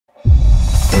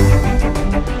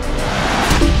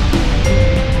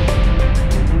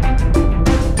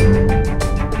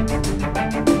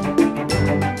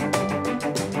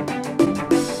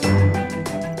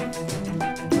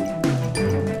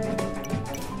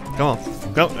Come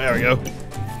on. Go. There we go.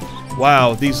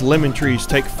 Wow, these lemon trees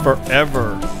take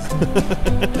forever.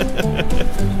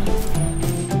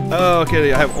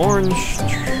 Okay, I have orange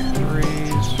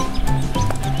trees.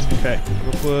 Okay,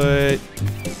 we'll put...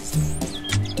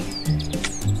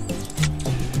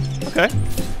 Okay.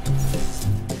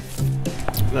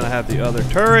 Then I have the other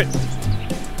turret.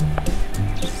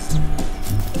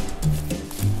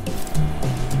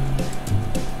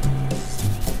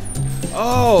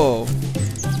 Oh!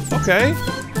 Okay.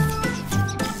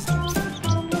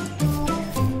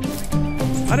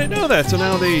 I didn't know that, so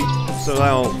now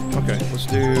okay, let's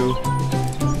do,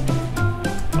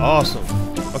 awesome.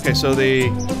 Okay, so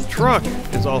the truck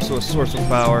is also a source of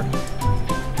power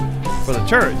for the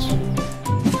turrets.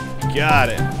 Got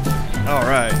it.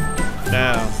 Alright,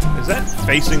 now, is that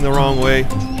facing the wrong way?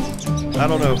 I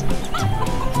don't know.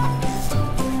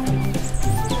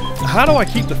 How do I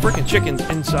keep the freaking chickens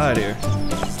inside here?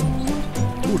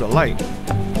 Ooh, the light.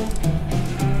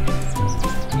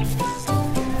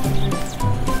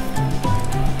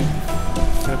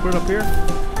 Put it up here.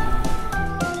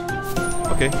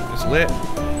 Okay, it's lit.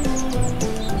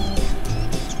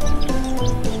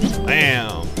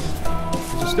 Bam.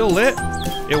 Is it still lit?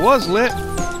 It was lit.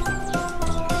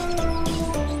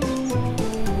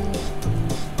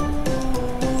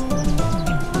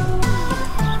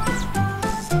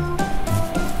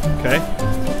 Okay.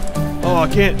 Oh, I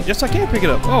can't. Yes, I can pick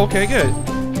it up. Oh, okay, good.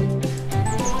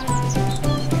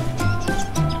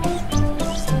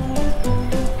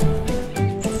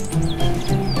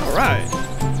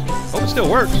 Hope it still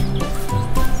works.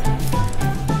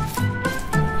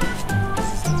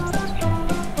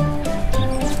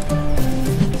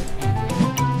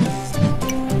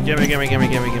 Gimme, gimme, gimme,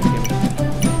 gimme, gimme, gimme.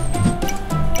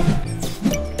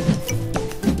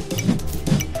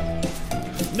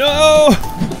 No!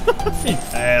 You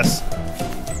ass.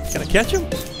 Can I catch him?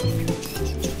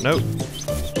 Nope.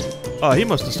 Oh, he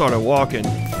must have started walking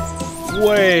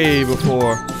way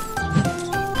before.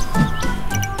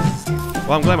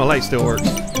 Well, I'm glad my light still works.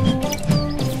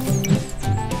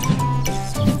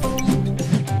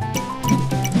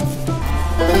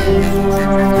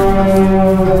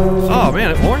 Oh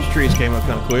man, orange trees came up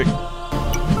kind of quick.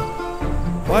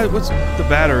 Why? What's the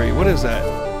battery? What is that?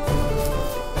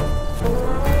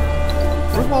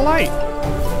 Where's my light?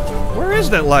 Where is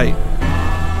that light?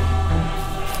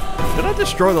 Did I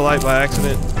destroy the light by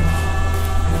accident?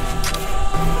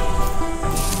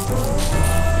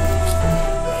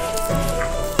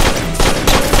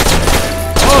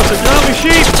 It's a zombie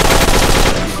sheep!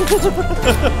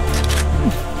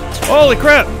 Holy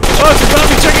crap! Oh, it's a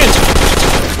zombie chicken!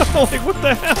 Like, what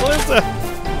the hell is that?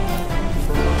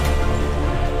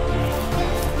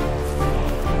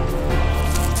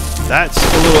 That's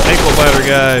the little ankle biter,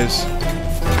 guys.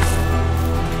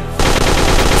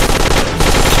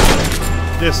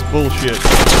 This bullshit.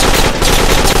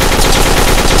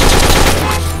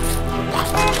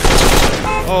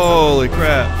 Holy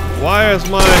crap. Why is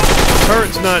my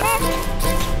turret's not...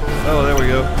 Oh, there we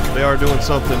go. They are doing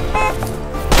something.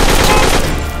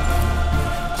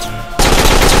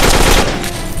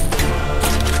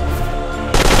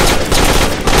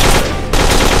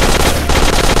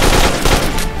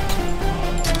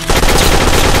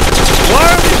 Why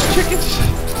are these chickens...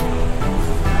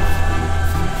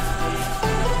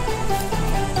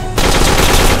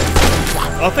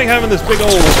 I think having this big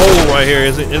old hole right here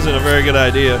isn't a very good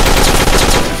idea.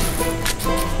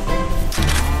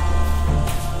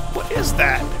 What is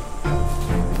that?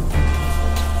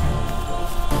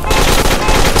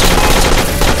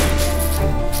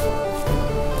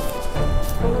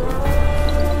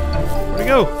 Where'd it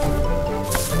go?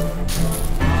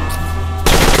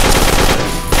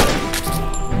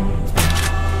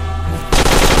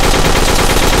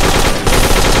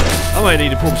 I might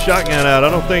need to pull the shotgun out. I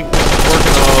don't think this is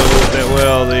working all that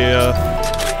well.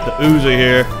 The Uzi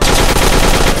here.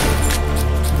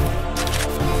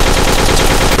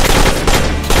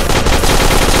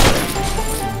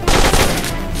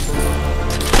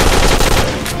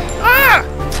 Ah!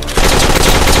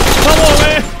 Come on,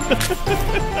 man!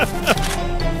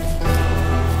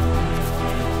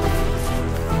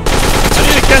 I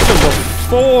need to catch them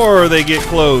before they get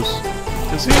close.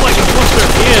 It seems like once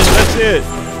they're in, that's it.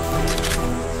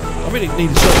 I really need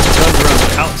to set some guns around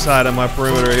the outside of my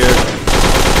perimeter here.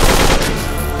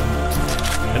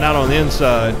 And not on the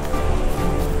inside.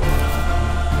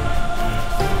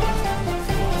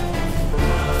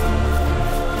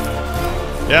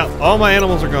 Yeah, all my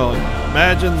animals are gone.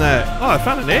 Imagine that. Oh, I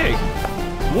found an egg.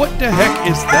 What the heck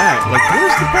is that? Like,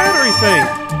 where's the battery thing?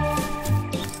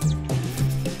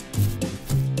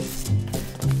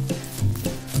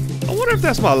 I wonder wonder if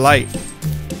that's my light.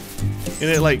 And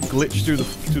it like glitched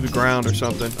through the ground or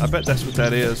something. I bet that's what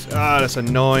that is. Ah, that's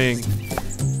annoying.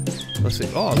 Let's see.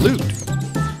 Oh, loot.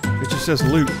 It just says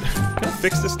loot. Can I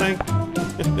fix this thing?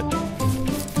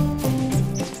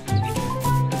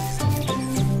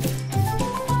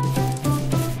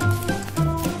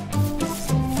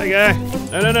 Hey guy.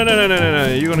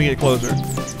 No. You're gonna get closer.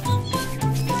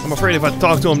 I'm afraid if I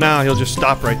talk to him now, he'll just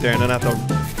stop right there and then I have to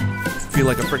feel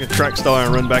like a freaking track star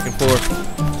and run back and forth.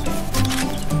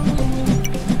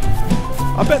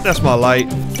 I bet that's my light.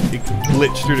 It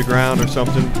glitched through the ground or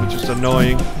something, which is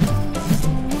annoying.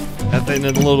 And then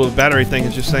the little battery thing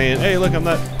is just saying, hey, look, I'm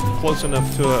not close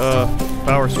enough to a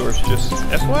power source. Just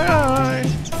FYI.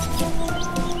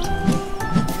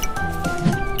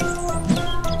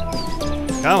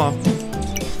 Come on.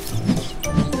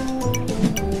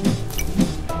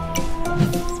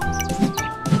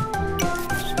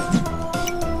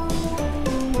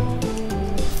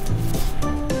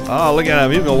 Oh, look at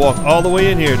him. He's going to walk all the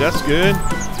way in here. That's good.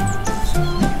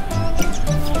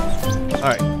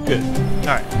 Alright, good.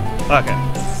 Alright. Okay.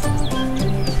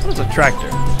 What is a tractor?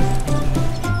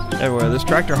 Everywhere. This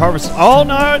tractor harvests all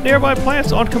nearby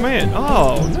plants on command.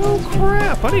 Oh, no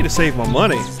crap. I need to save my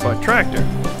money by tractor.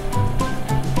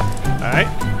 Alright.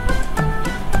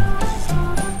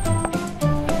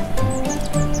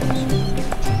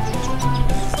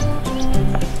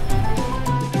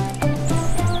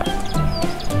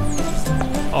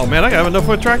 Oh man, I have enough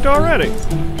for a tractor already.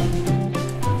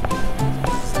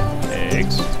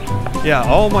 Eggs. Yeah,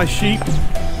 all my sheep,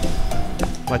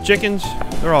 my chickens,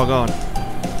 they're all gone.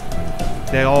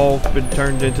 They all been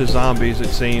turned into zombies, it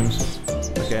seems.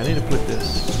 Okay, I need to put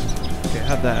this. Okay,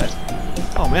 have that.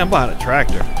 Oh man, I'm buying a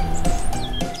tractor.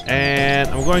 And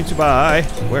I'm going to buy,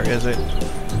 where is it?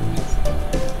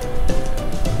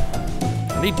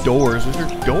 I need doors. Is there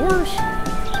doors?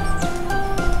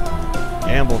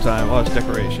 Amble time. Oh, it's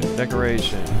decoration.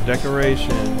 Decoration.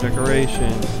 Decoration.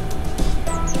 Decoration.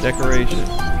 Decoration.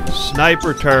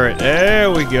 Sniper turret.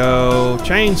 There we go.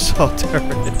 Chainsaw turret.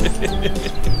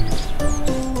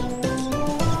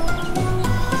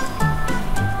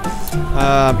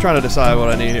 I'm trying to decide what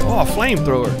I need. Oh, a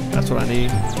flamethrower. That's what I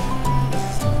need.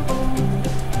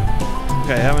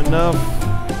 Okay, have enough.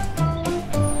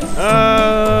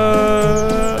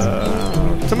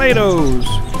 Tomatoes.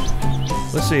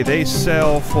 Let's see, they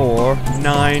sell for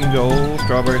 9 gold.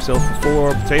 Strawberry sells for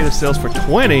 4. Potato sells for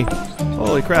 20.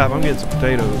 Holy crap, I'm getting some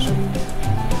potatoes.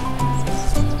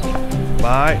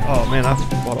 Buy. Oh man, I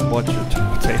bought a bunch of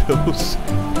potatoes.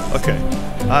 Okay,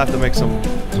 I have to make some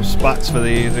spots for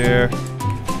these here.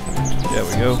 There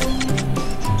we go.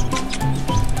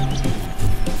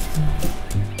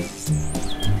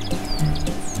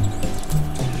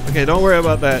 Okay, don't worry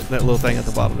about that little thing at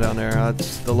the bottom down there.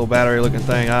 It's the little battery looking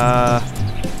thing.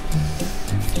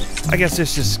 I guess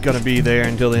it's just gonna be there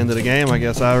until the end of the game. I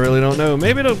guess I really don't know.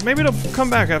 Maybe it'll come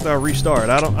back after I restart.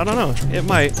 I don't know. It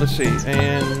might. Let's see.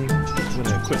 And I'm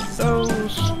gonna equip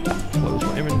those. Close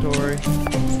my inventory.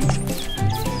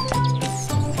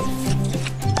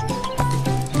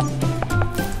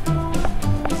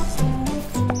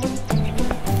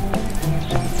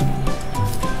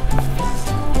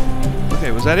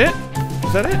 Okay, was that it?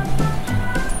 Is that it?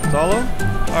 That's all of them?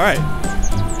 Alright.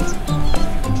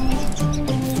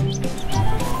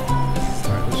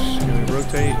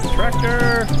 Rotate the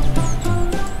tractor.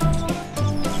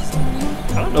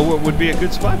 I don't know what would be a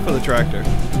good spot for the tractor.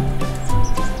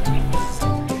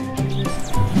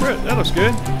 That looks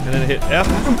good. And then hit F.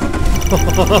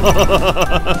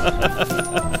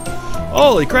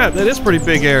 Holy crap, that is a pretty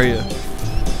big area.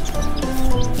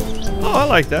 Oh, I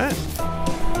like that.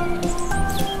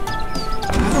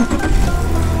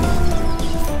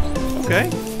 Okay.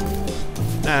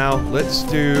 Now, let's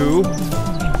do...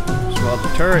 Well, the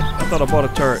turret. I thought I bought a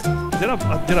turret.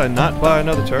 Did I not buy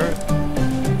another turret? I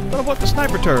thought I bought the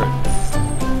sniper turret.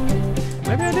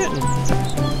 Maybe I didn't.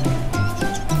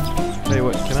 Tell you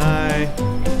what, can I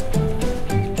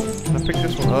pick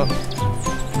this one up?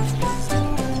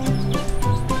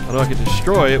 I know I could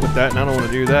destroy it with that, and I don't want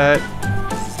to do that.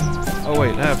 Oh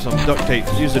wait, I have some duct tape.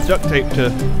 Use the duct tape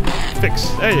to fix.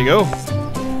 There you go.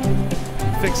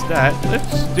 Fix that.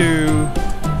 Let's do...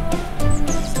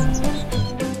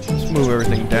 move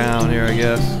everything down here, I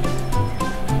guess.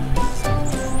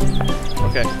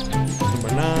 Okay.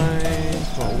 Number 9.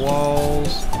 Small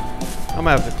walls. I'm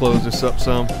gonna have to close this up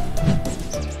some.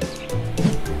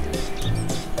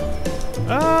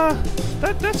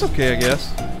 That's okay, I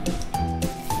guess.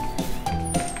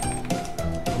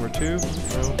 Number 2.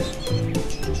 No.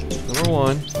 Number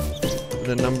 1. And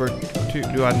then number 2.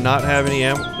 Do I not have any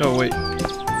ammo? No, wait.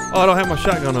 Oh, I don't have my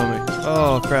shotgun on me.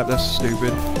 Oh, crap, that's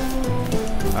stupid.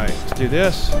 Alright, let's do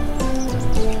this.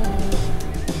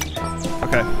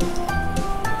 Okay.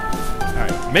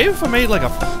 Alright, maybe if I made like a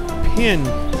pin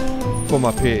for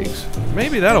my pigs,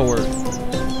 maybe that'll work.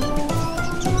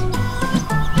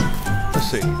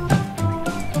 Let's see.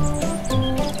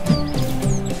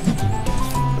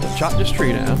 Chop this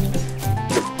tree down.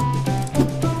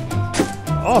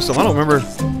 Awesome, I don't remember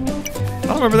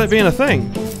that being a thing.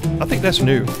 I think that's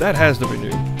new. That has to be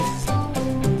new.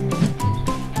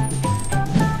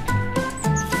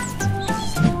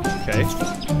 Okay.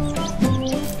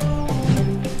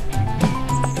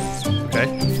 Okay.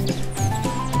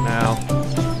 Now,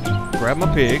 grab my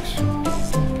pigs.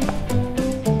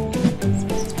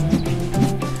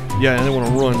 Yeah, and they want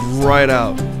to run right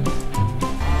out.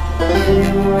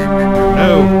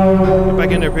 No! Get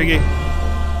back in there, piggy.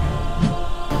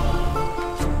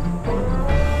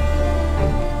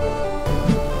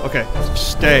 Okay,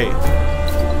 stay.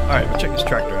 Alright, we'll check this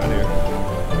tractor out here.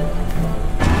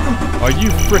 Are you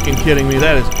freaking kidding me?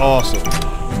 That is awesome.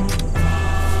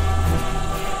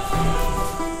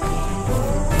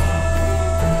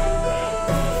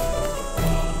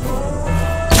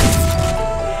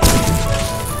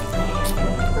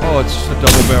 Oh, it's just a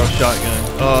double barrel shotgun.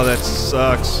 Oh, that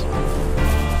sucks.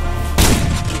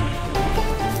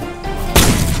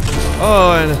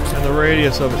 Oh, and the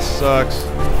radius of it sucks.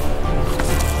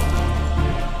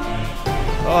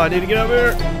 Oh, I need to get up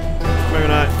here. Maybe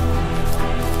not.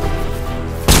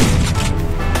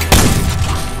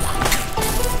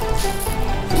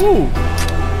 Ooh.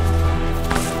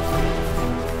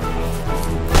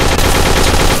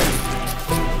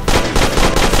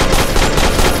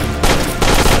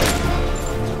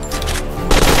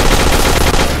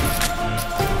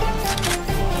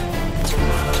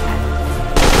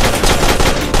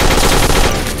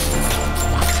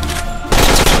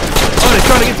 Oh, they're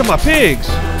trying to get to my pigs.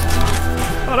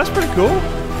 Oh, that's pretty cool.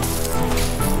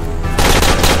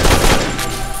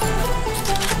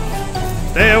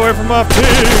 Stay away from my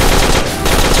pigs.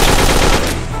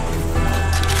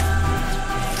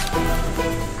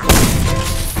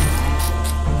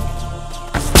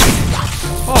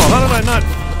 Oh, how did I not?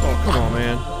 Oh, come on,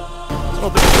 man. I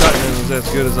don't think the shotgun was as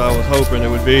good as I was hoping it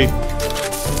would be.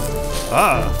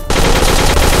 Ah.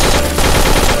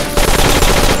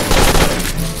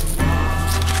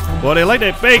 Well, they like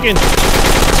that bacon.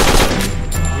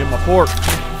 Get my pork.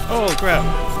 Oh, crap.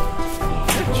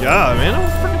 Good job, man.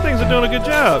 Those freaking things are doing a good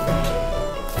job.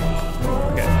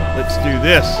 Okay, let's do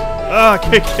this. Oh, I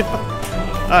can't get up.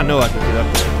 I know I can get up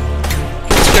there.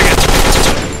 Chicken.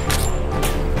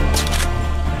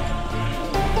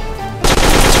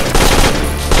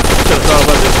 Should have thought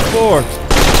about this before.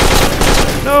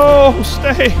 No,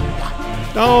 stay.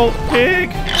 Don't, pig.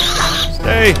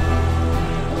 Stay.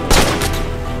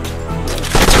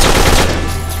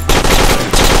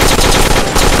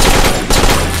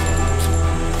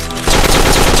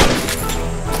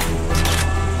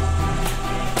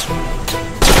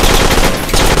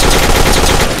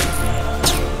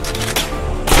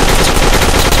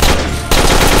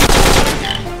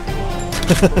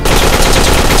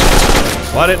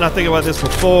 Why didn't I think about this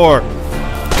before?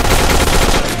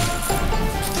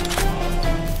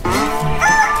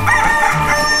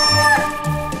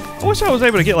 I wish I was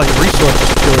able to get like resources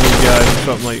for killing these guys or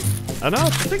something like. I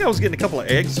think I was getting a couple of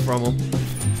eggs from them.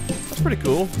 That's pretty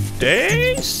cool.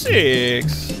 Day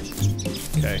 6.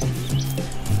 Okay.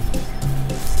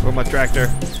 Where's my tractor?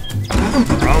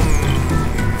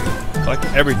 Collect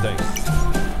everything.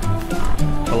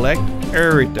 Collect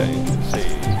everything. Let's see.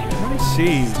 How many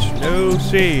seeds? No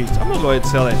seeds. I'm gonna go ahead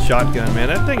and sell that shotgun, man.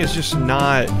 That thing is just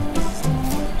not.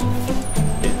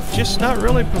 It's just not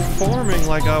really performing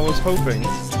like I was hoping.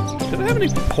 Did I have any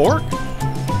pork?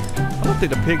 I don't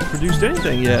think the pigs produced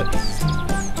anything yet.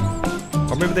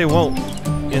 Or maybe they won't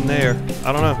in there.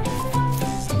 I don't know.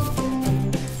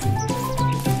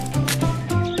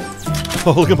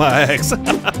 Oh, look at my axe.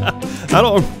 I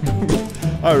don't remember.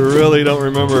 I really don't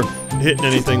remember hitting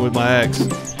anything with my axe.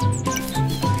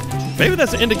 Maybe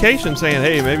that's an indication saying,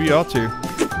 hey, maybe you ought to.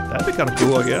 That'd be kind of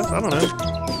cool, I guess. I don't know.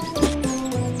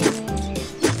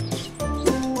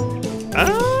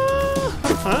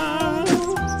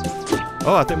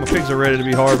 Oh, I think my pigs are ready to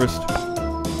be harvested.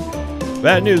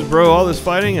 Bad news, bro. All this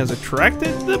fighting has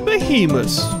attracted the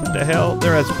behemoths. What the hell?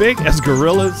 They're as big as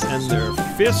gorillas, and their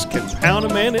fists can pound a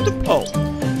man into pulp.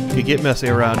 You get messy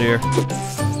around here.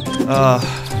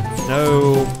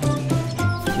 No.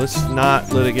 Let's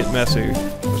not let it get messy.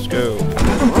 Let's go.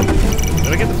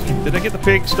 Did I get the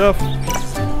pig stuff?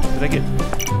 Did I get?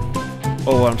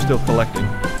 Oh, I'm still collecting.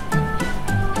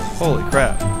 Holy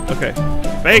crap. Okay.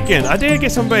 Bacon. I did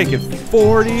get some bacon.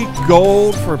 40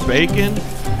 gold for bacon.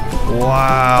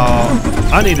 Wow.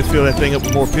 I need to fill that thing up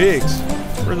with more pigs.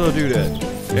 Where's the dude at?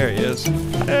 There he is.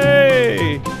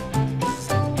 Hey!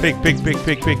 Pig, pig, pig,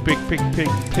 pig, pig, pig, pig, pig,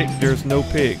 pig. There's no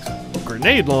pigs.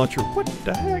 Grenade launcher. What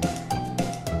the heck?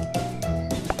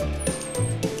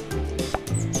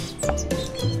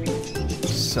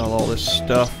 Sell all this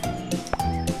stuff.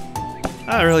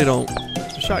 I really don't.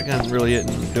 The shotgun really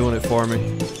isn't doing it for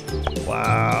me.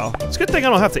 Wow. It's a good thing I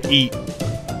don't have to eat.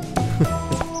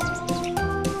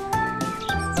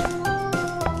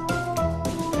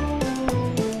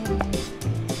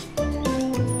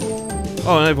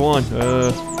 Oh, I have one.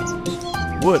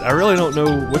 Wood. I really don't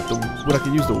know what I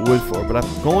could use the wood for, but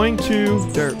I'm going to.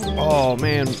 There. Oh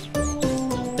man.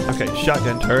 Okay,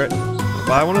 shotgun turret. I'll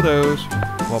buy one of those.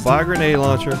 I'll buy a grenade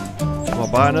launcher. I'll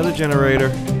buy another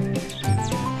generator.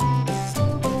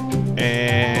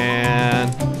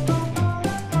 And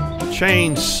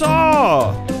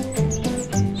chainsaw.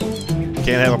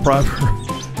 Can't have a proper.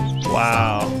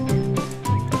 Wow.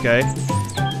 Okay.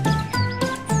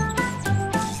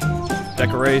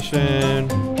 Decoration.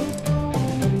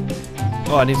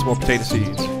 Oh, I need some more potato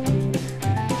seeds.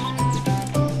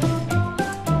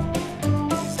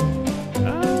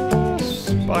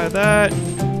 Buy that.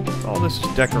 All this is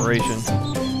decoration.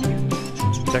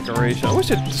 Decoration. I wish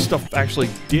that stuff actually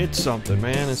did something,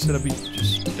 man, instead of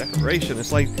just decoration.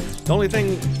 It's like the only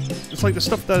thing. It's like the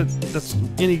stuff that's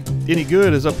any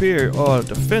good is up here. Oh,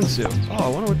 defensive. Oh, I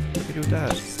wonder what I can do with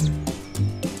that.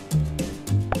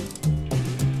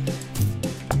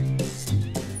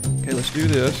 Okay, let's do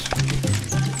this.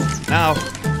 Now,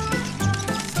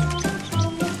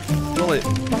 will it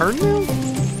burn them?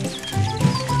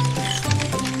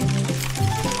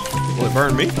 Will it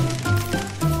burn me?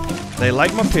 They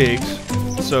like my pigs,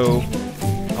 so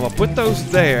I'm gonna put those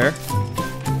there,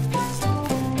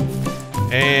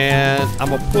 and I'm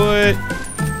gonna put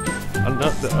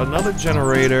another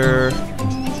generator.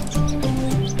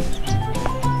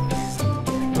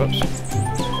 Whoops.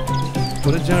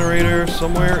 Put a generator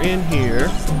somewhere in here.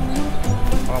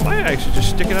 Oh, I might actually just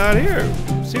stick it out here.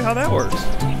 See how that works.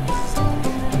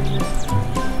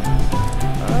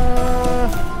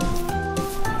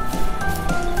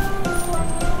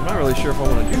 I'm not really sure if I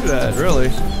want to do that, really.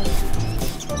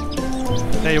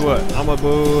 Tell you what, I'm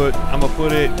gonna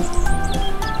put it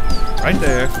right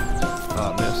there.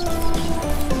 Oh, I missed.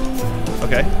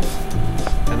 Okay.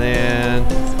 And then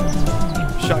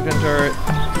shotgun turret.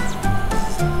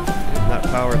 Not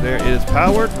powered there. It is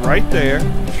powered right there.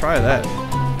 Try that.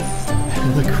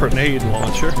 The grenade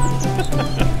launcher.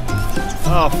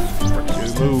 Oh, frick,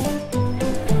 dude, move.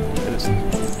 It is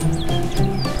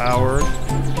powered.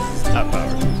 Not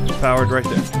powered. Powered right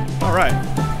there. Alright.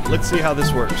 Let's see how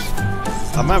this works.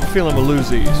 I might have a feeling we'll lose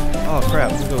these. Oh,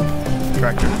 crap. Let's go.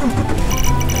 Tractor.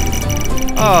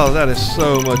 Oh, that is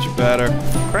so much better.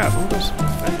 Crap. I'm just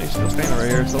still standing right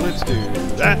here, so let's do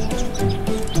that.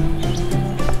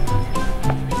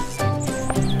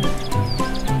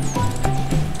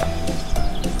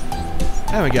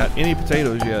 I haven't got any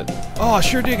potatoes yet. Oh, I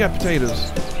sure did got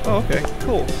potatoes. Oh, okay,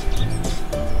 cool.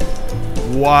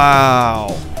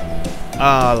 Wow.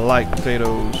 I like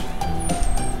potatoes.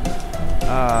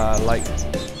 I like.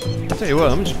 I'll tell you what,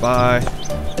 I'm gonna just buy.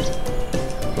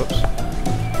 Whoops.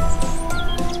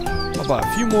 I'll buy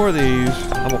a few more of these.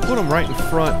 I'm gonna put them right in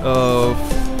front of.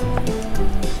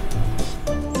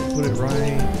 Put it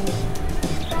right.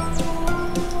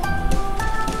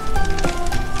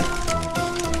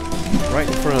 Right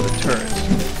in front of the turrets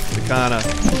to kind of.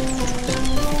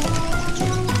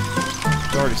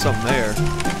 There's already something there.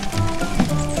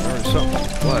 There's already something.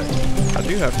 What? I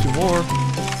do have two more.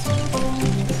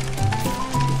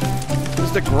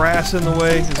 Is the grass in the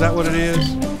way? Is that what it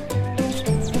is?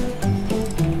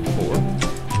 4.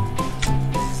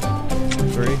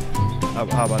 3.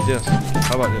 How about this?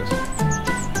 How about this?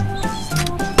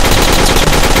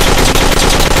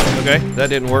 Okay, that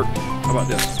didn't work. How about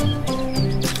this?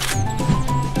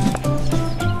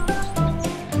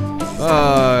 I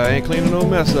ain't cleaning no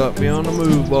mess up. Be on the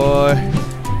move, boy.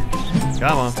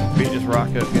 Come on. Beat this rock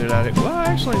up. Get it out of here. Well,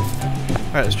 actually.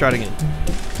 Alright, let's try it again.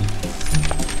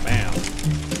 Bam.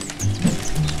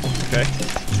 Okay.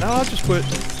 Now I'll just put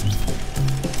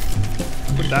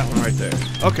that one right there.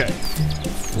 Okay.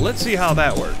 Let's see how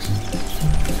that works.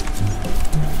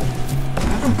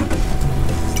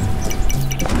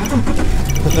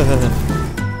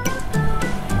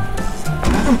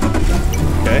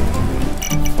 Okay.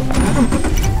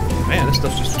 Man, this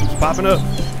stuff's just popping up.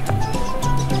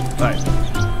 Alright,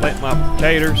 plant my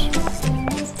taters.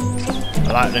 I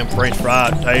like them French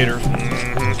fried taters.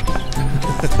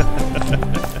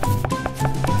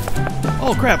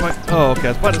 Oh crap! Oh, okay.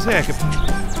 I was about to say I could.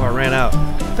 Oh, I ran out.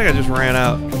 I think I just ran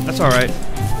out. That's all right.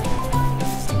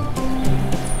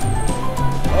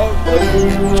 Oh,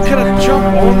 just kind of jump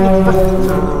on the.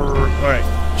 All right,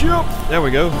 jump. There we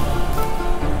go.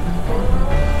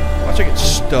 Watch I get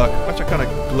stuck. Watch I kind of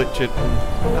glitch it.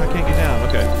 And I can't get down.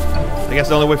 Okay. I guess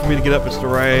the only way for me to get up is to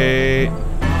right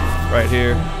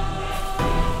here.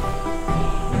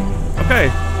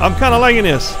 Okay. I'm kind of liking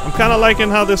this. I'm kind of liking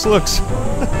how this looks.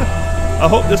 I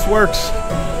hope this works.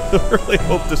 I really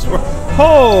hope this works.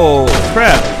 Oh,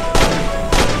 crap.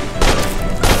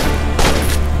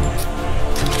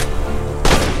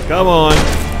 Come on.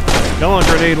 Come on,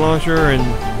 grenade launcher and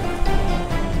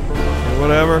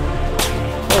whatever.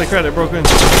 Holy crap, it broke in.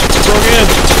 It broke in.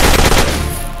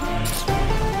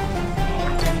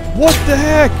 What the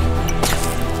heck?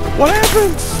 What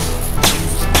happened?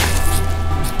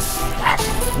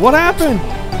 What happened?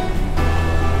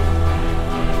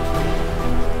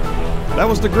 That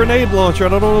was the grenade launcher. I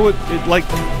don't know what it like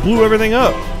blew everything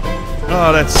up.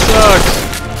 Oh, that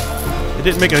sucks. It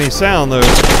didn't make any sound though.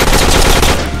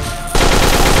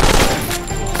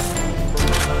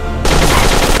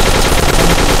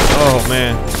 Oh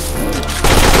man.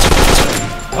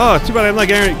 Oh, too bad I'm not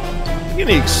getting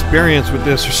any experience with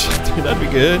this or something. That'd be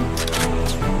good.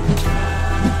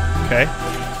 Okay.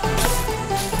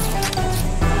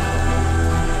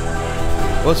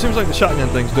 Well, it seems like the shotgun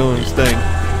thing's doing its thing.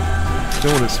 It's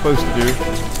doing what it's supposed to do.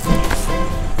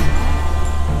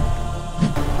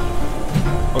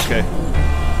 Okay.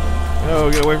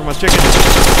 Oh, get away from my chicken.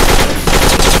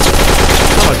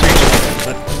 Oh, my chicken.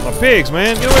 My pigs,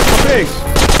 man. Get away from my pigs.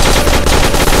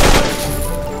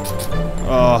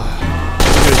 Oh,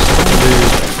 look at this fucking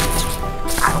dude.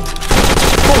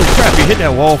 Holy crap, he hit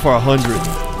that wall for 100.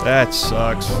 That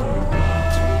sucks.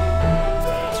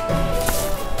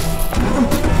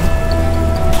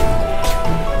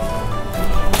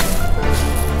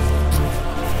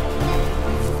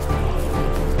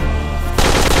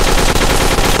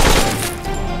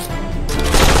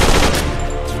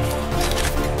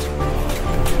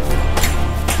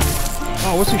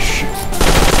 Oh, what's he shooting?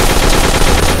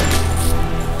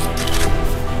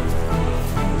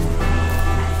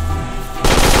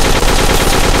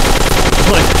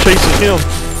 I'm like chasing him.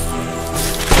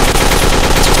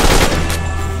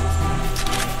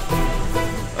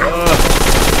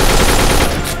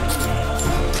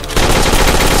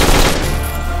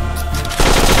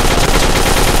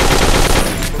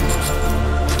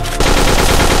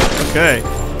 Okay.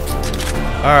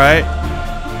 Alright.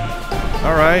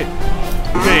 Alright.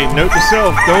 Okay, note to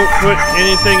self, don't put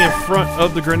anything in front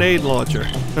of the grenade launcher.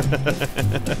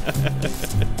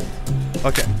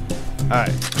 Okay.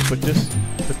 Alright, put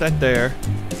that there.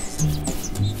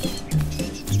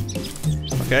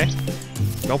 Okay.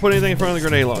 Don't put anything in front of the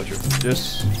grenade launcher.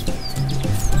 Just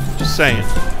saying.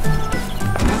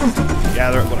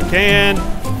 Gather up what I can.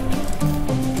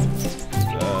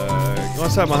 Go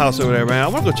inside my house over there, man. I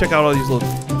want to go check out all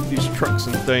these trucks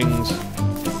and things.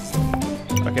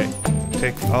 Okay.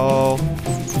 Take all.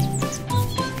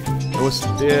 What's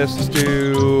this? Let's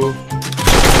do.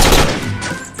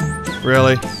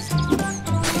 Really?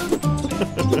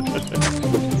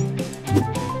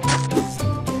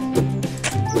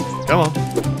 Come on.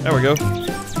 There we go.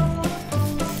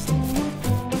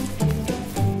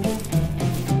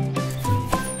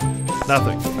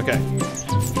 Nothing. Okay.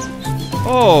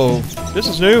 Oh, this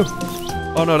is new.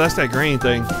 Oh no, that's that green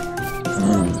thing.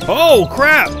 Oh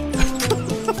crap!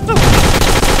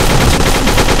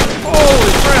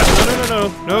 Holy crap!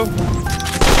 No.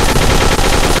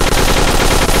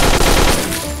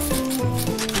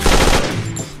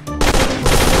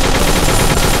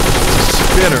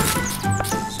 Spinner.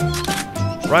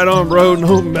 Right on, bro.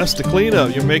 No mess to clean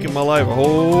up. You're making my life a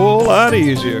whole lot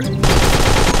easier. So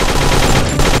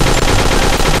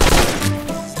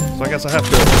I guess I have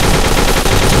to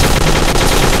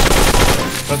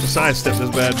sidestep this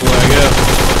bad boy, I guess.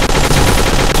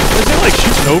 Is it like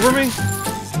shooting over me?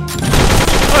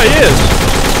 Oh, he is.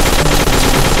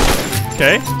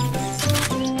 Okay.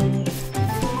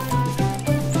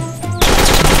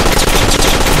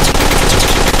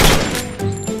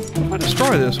 If I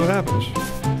destroy this, what happens?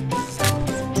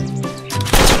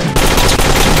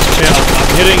 Yeah,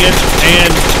 I'm hitting it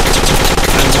and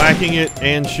I'm whacking it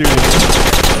and shooting it.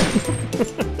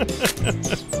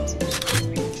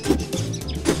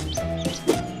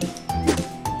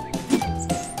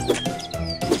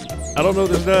 I don't know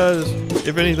what this does,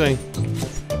 if anything.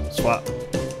 Swap.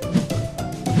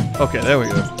 Okay, there we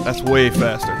go. That's way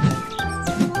faster.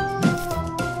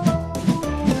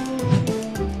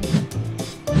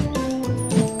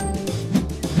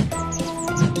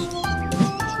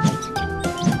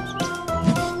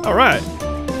 All right.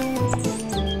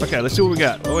 Okay, let's see what we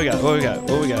got. What we got? What we got?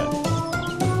 What we got?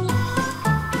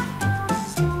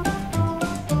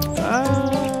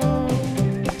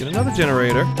 Get another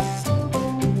generator.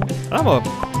 I'm a.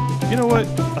 You know what?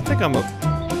 I think I'm a.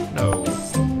 No.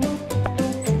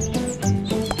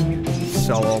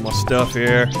 Sell all my stuff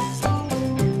here.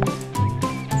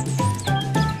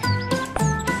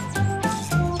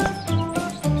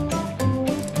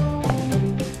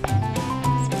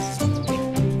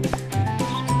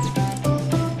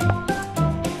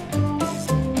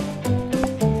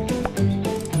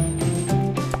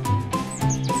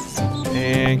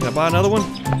 Can I buy another one?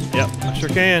 Yep, I sure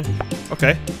can.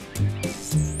 Okay.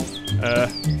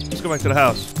 Let's go back to the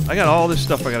house. I got all this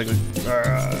stuff I gotta go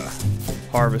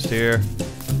harvest here.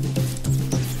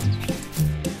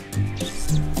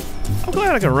 I'm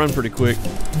glad I can run pretty quick.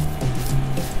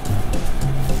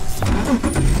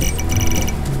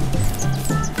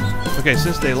 Okay,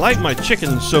 since they like my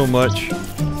chickens so much,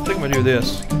 I think I'm gonna do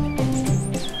this.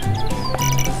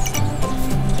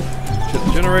 Shut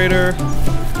the generator.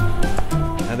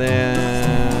 And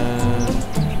then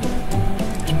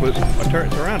just put my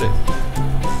turrets around it.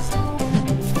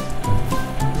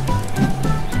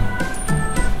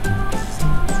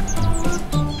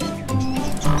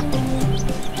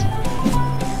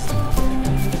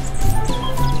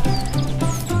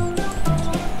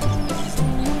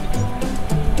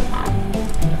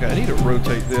 Okay, I need to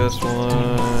rotate this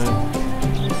one.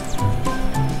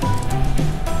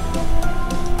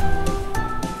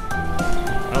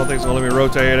 I don't think it's gonna let me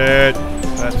rotate it.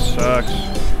 That sucks.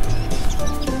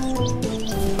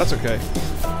 That's okay.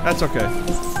 That's okay.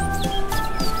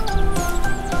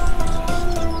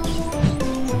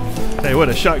 Hey, what,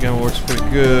 a shotgun works pretty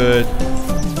good.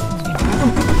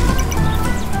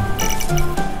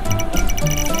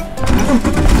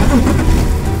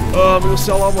 Oh, I'm gonna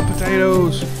sell all my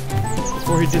potatoes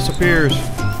before he disappears.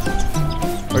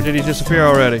 Or did he disappear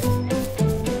already?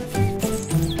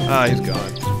 Ah, he's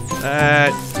gone.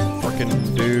 That fucking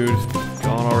dude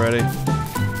gone already.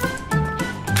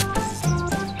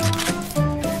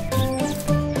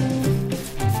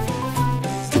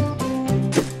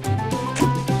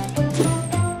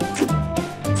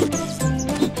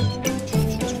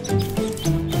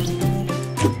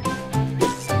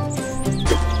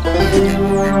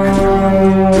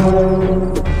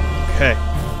 Okay.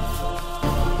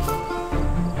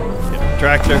 Get the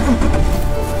tractor.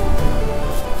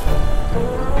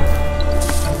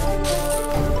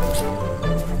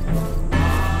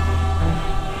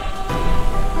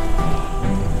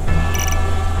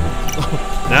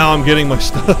 Now I'm getting my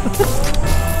stuff.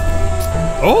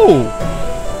 Oh!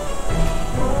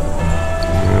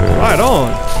 Right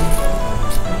on.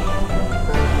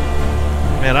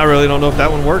 Man, I really don't know if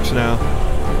that one works now.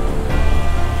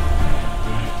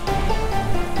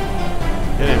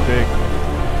 It ain't big.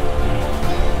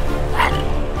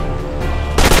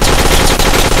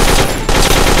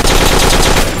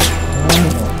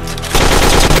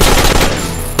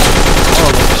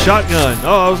 Oh, the shotgun.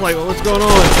 Oh, I was like, well, what's going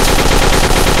on?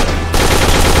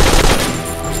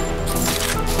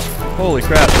 Holy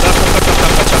crap. Stop, stop, stop,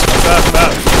 stop, stop, stop, stop,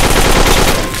 stop.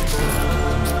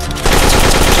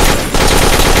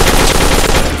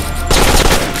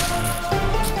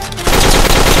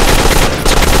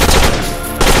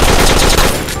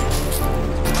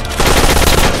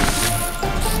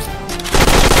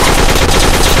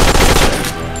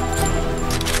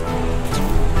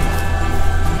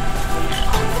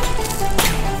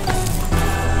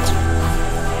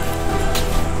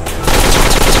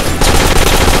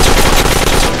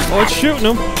 Oh, it's shooting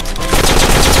them.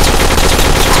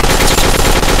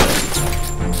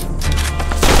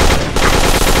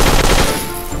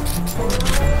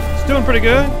 It's doing pretty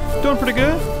good. Doing pretty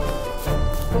good.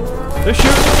 They're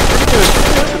shooting pretty good.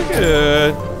 Pretty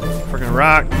good. Freaking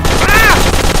rock. Ah!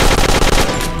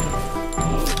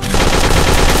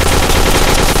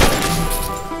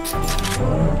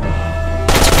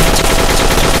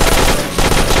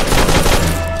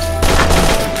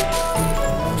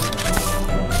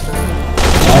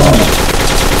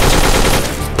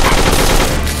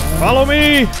 Follow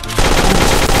me! Come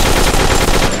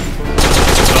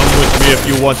with me if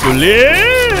you want to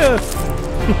live!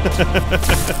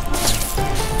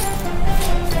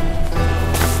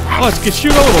 Oh, it can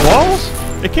shoot over the walls?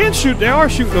 It can shoot, they are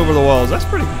shooting over the walls. That's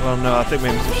pretty, well no, I think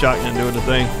maybe it's a shotgun doing the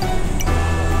thing.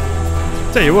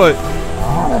 Tell you what.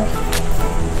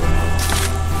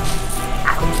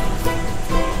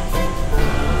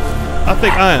 I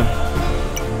think I am.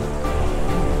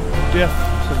 Jeff.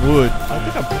 Wood. I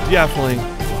think I'm definitely. I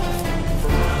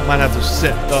might have to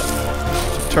set up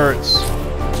some turrets.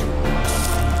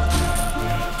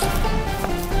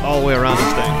 all the way around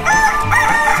this thing.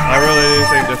 I really do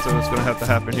think that's what's going to have to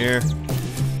happen here.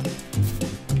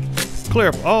 Clear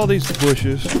up all these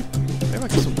bushes. Maybe I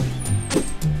get some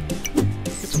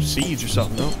seeds or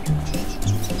something, no?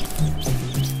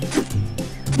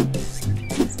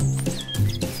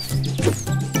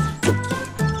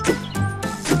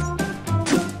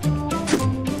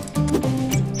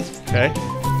 Okay.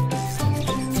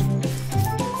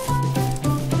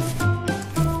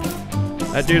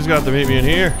 That dude's got to meet me in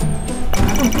here.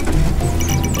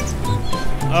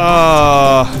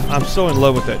 I'm so in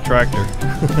love with that tractor.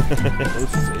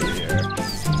 Let's see here.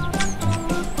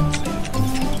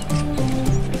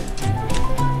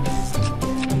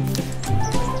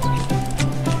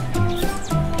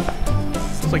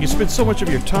 It's like you spend so much of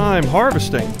your time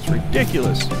harvesting. It's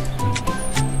ridiculous.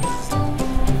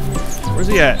 Where's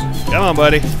he at? Come on,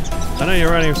 buddy. I know you're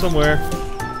around here somewhere.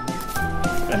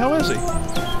 Where the hell is he?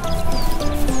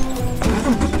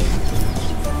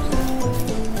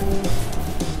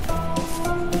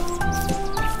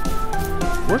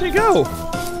 Where'd he go?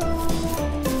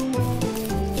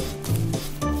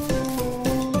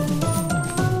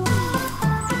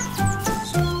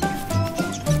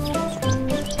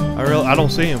 I don't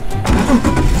see him.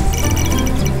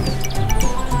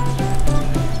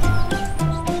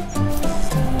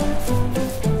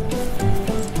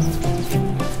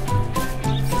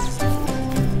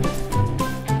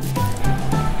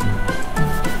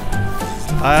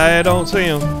 I don't see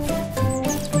him.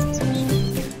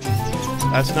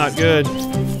 That's not good.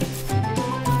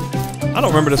 I don't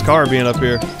remember this car being up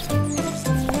here.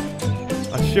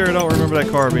 I sure don't remember that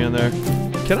car being there.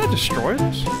 Can I destroy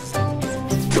this?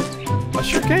 I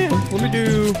sure can. Let me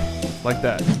do like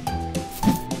that.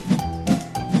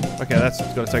 Okay, that's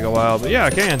gonna take a while, but yeah, I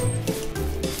can.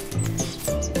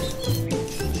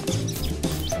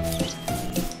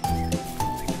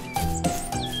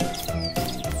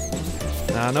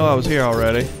 Now, I know I was here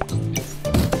already.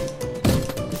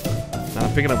 Now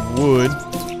I'm picking up wood.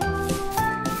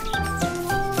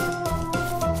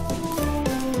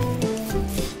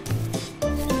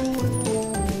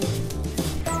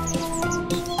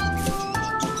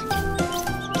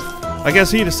 I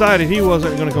guess he decided he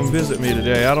wasn't going to come visit me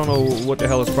today. I don't know what the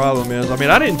hell his problem is. I mean,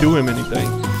 I didn't do him anything.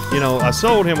 You know, I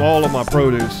sold him all of my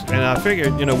produce, and I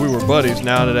figured, you know, we were buddies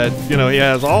now that, you know, he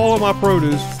has all of my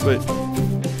produce, but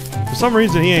for some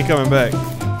reason he ain't coming back.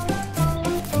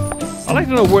 I'd like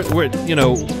to know what you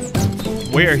know,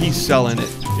 where he's selling it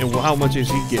and how much is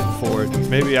he getting for it.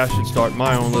 Maybe I should start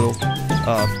my own little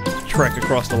trek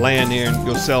across the land here and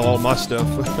go sell all my stuff.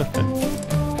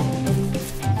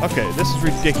 Okay, this is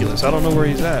ridiculous. I don't know where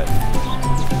he's at.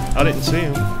 I didn't see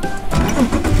him.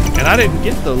 And I didn't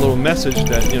get the little message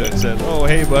that, you know, it said, oh,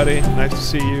 hey, buddy, nice to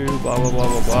see you, blah, blah, blah,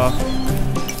 blah, blah.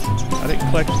 I didn't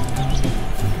click.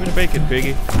 Give me the bacon,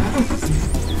 piggy.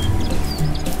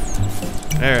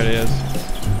 There it is.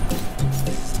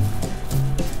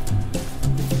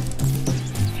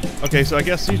 Okay, so I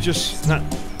guess he's just not...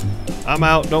 I'm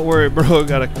out. Don't worry, bro.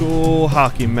 Got a cool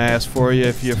hockey mask for you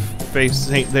if your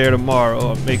face ain't there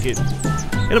tomorrow. It'll make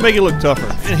it look tougher.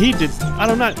 And he did. I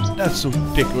don't know. That's so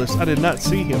ridiculous. I did not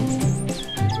see him.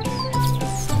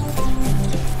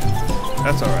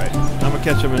 That's all right. I'm gonna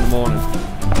catch him in the morning.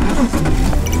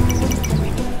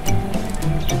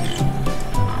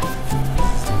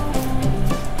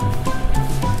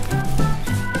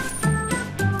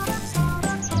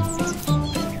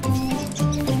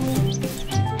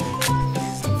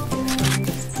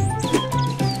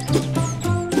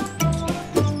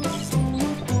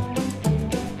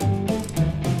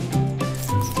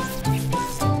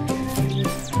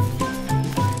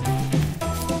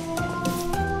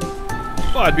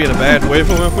 Well, I'd be in a bad way if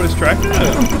I went for this tractor.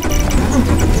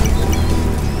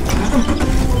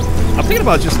 I'm thinking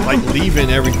about just like leaving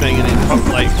everything and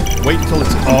then like wait until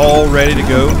it's all ready to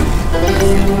go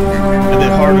and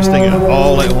then harvesting it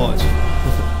all at once.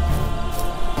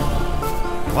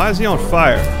 Why is he on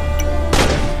fire?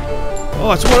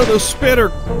 Oh, it's one of those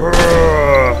spitter.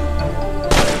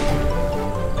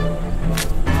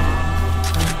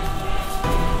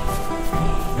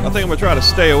 I think I'm gonna try to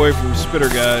stay away from the spitter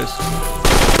guys.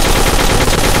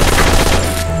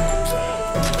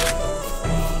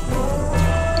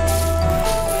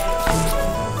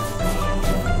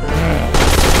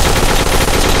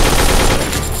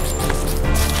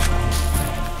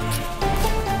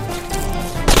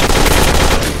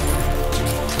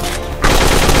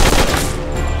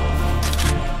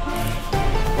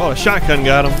 Oh, the shotgun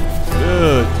got him.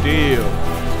 Good deal.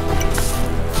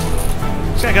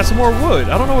 See, I got some more wood.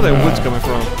 I don't know where that wood's coming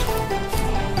from.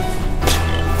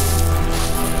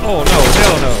 Oh no,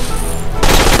 hell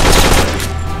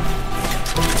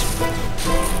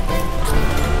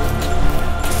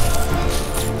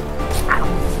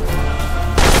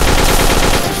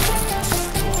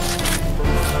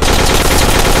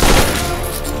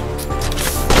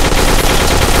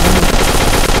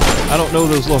I don't know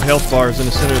those little health bars in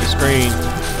the center of the screen.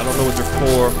 I don't know what they're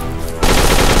for.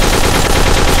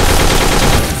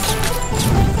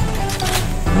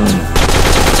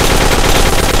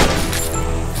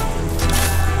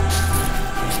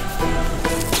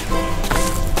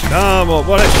 Come on,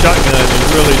 boy, that shotgun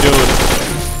is really doing it.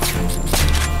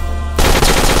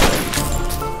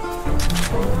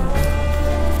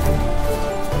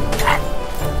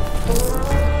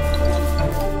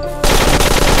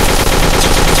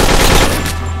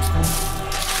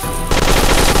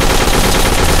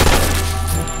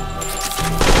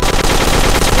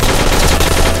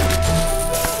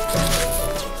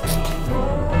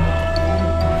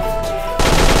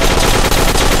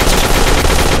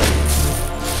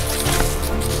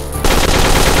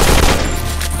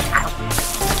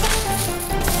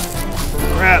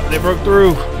 They broke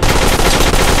through.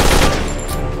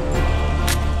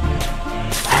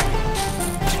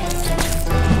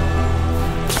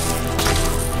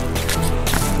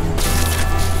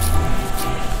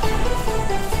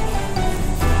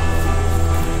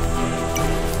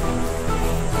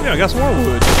 Yeah, I got some more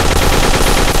wood.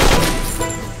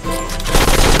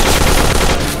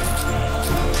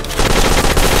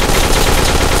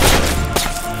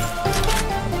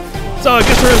 So I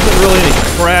guess there isn't really any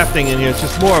crafting in here. It's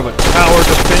just more of a tower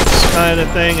defense kind of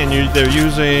thing, and they're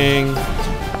using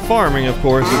farming, of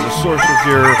course, as a source of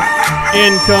your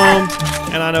income.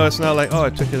 And I know it's not like, oh,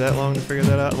 it took you that long to figure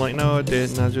that out. I'm like, no, it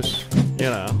didn't. I just, you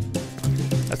know,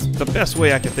 that's the best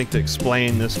way I can think to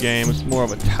explain this game. It's more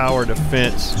of a tower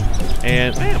defense.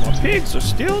 And man, my pigs are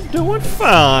still doing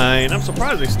fine. I'm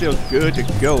surprised they're still good to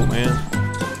go, man.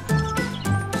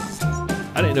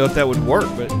 I didn't know if that would work,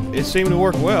 but it seemed to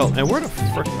work well. And where the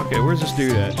frick? Okay, where's this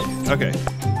dude at? Okay.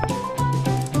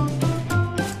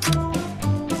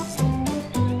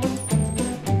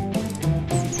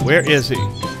 Where is he?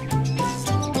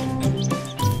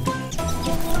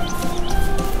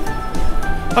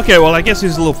 Okay, well, I guess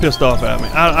he's a little pissed off at me.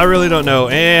 I really don't know.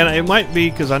 And it might be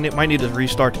because I might need to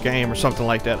restart the game or something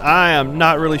like that. I am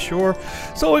not really sure.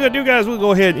 So what we're going to do, guys, we'll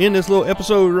go ahead and end this little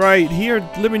episode right here.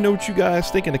 Let me know what you guys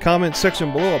think in the comments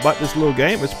section below about this little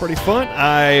game. It's pretty fun.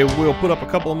 I will put up a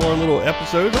couple of more little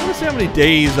episodes. I want to see how many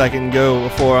days I can go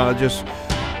before I just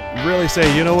really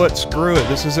say, you know what, screw it.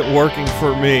 This isn't working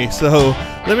for me. So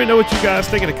let me know what you guys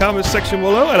think in the comments section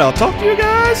below, and I'll talk to you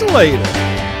guys later.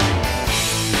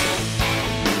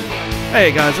 Hey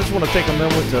guys, I just want to take a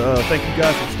moment to thank you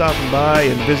guys for stopping by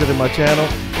and visiting my channel.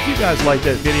 If you guys liked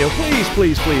that video,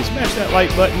 please smash that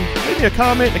like button, leave me a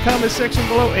comment in the comment section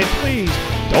below, and please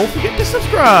don't forget to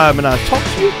subscribe, and I'll talk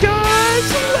to you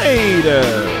guys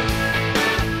later.